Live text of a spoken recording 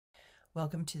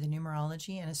Welcome to the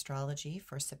Numerology and Astrology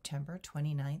for September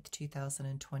 29th,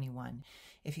 2021.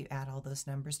 If you add all those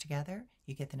numbers together,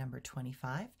 you get the number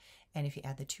 25. And if you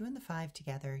add the 2 and the 5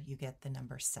 together, you get the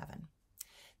number 7.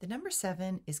 The number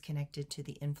 7 is connected to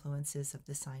the influences of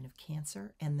the sign of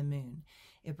Cancer and the moon.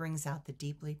 It brings out the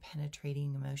deeply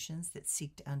penetrating emotions that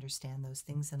seek to understand those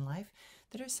things in life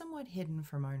that are somewhat hidden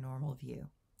from our normal view.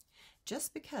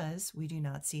 Just because we do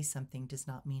not see something does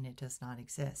not mean it does not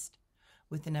exist.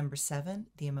 With the number 7,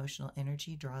 the emotional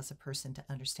energy draws a person to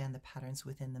understand the patterns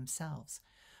within themselves.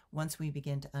 Once we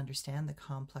begin to understand the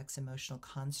complex emotional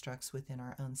constructs within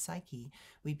our own psyche,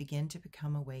 we begin to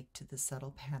become awake to the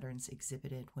subtle patterns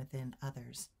exhibited within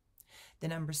others. The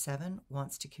number 7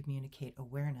 wants to communicate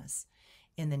awareness.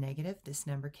 In the negative, this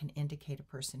number can indicate a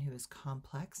person who is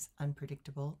complex,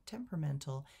 unpredictable,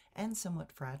 temperamental, and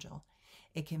somewhat fragile.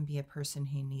 It can be a person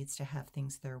who needs to have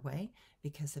things their way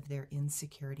because of their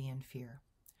insecurity and fear.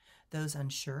 Those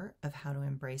unsure of how to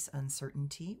embrace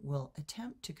uncertainty will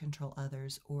attempt to control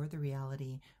others or the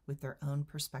reality with their own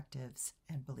perspectives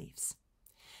and beliefs.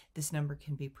 This number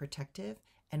can be protective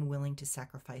and willing to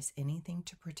sacrifice anything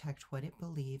to protect what it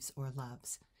believes or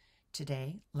loves.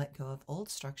 Today, let go of old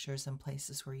structures and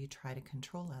places where you try to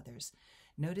control others.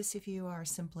 Notice if you are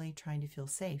simply trying to feel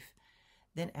safe.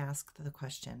 Then ask the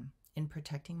question, in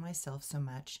protecting myself so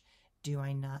much, do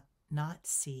I not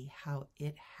see how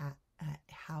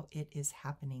it is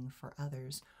happening for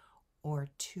others or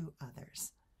to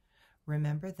others?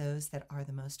 Remember, those that are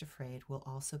the most afraid will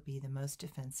also be the most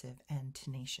defensive and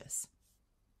tenacious.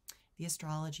 The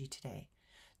astrology today.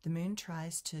 The moon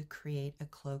tries to create a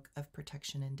cloak of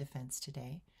protection and defense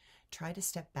today. Try to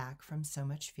step back from so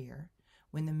much fear.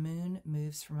 When the moon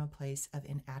moves from a place of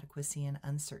inadequacy and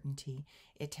uncertainty,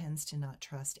 it tends to not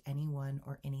trust anyone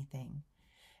or anything.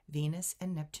 Venus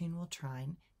and Neptune will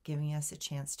trine, giving us a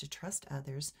chance to trust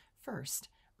others first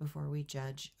before we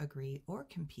judge, agree, or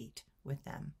compete with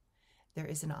them. There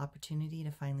is an opportunity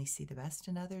to finally see the best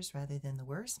in others rather than the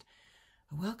worst.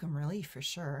 A welcome relief for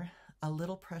sure. A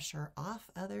little pressure off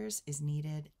others is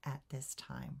needed at this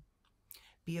time.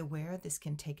 Be aware this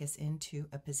can take us into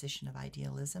a position of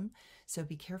idealism, so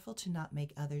be careful to not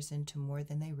make others into more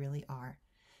than they really are.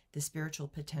 The spiritual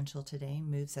potential today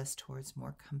moves us towards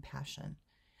more compassion.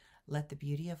 Let the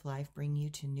beauty of life bring you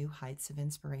to new heights of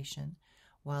inspiration.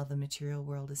 While the material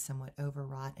world is somewhat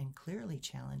overwrought and clearly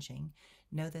challenging,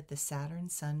 know that the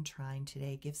Saturn-Sun trine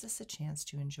today gives us a chance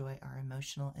to enjoy our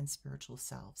emotional and spiritual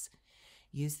selves.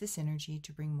 Use this energy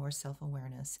to bring more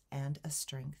self-awareness and a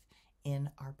strength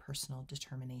in our personal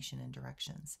determination and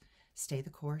directions. Stay the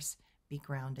course, be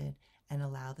grounded, and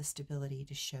allow the stability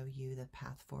to show you the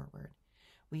path forward.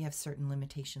 We have certain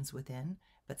limitations within,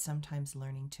 but sometimes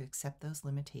learning to accept those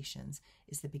limitations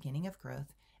is the beginning of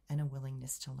growth and a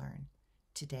willingness to learn.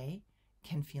 Today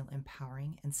can feel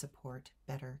empowering and support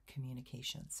better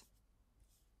communications.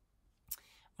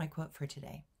 My quote for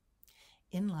today: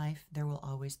 in life, there will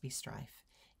always be strife.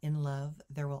 In love,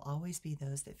 there will always be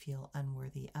those that feel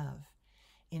unworthy of.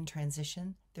 In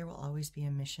transition, there will always be a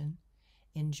mission.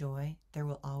 In joy, there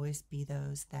will always be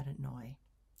those that annoy.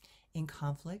 In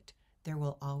conflict, there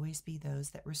will always be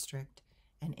those that restrict.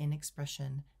 And in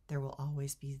expression, there will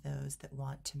always be those that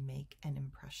want to make an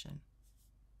impression.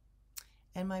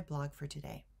 And my blog for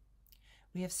today.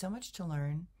 We have so much to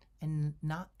learn, and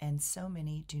so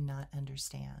many do not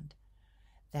understand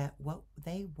that what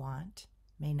they want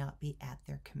may not be at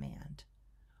their command.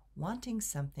 Wanting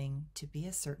something to be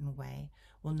a certain way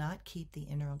will not keep the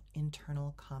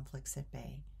internal conflicts at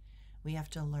bay. We have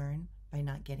to learn by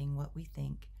not getting what we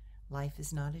think. Life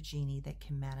is not a genie that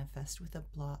can manifest with a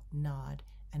nod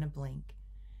and a blink.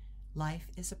 Life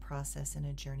is a process and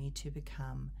a journey to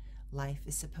become. Life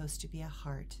is supposed to be a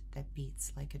heart that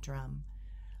beats like a drum.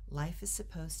 Life is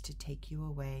supposed to take you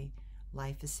away.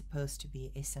 Life is supposed to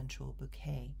be a sensual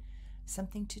bouquet,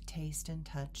 something to taste and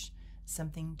touch,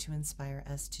 something to inspire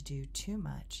us to do too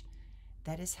much.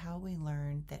 That is how we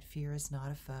learn that fear is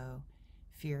not a foe.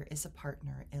 Fear is a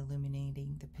partner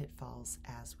illuminating the pitfalls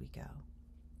as we go.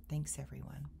 Thanks,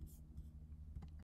 everyone.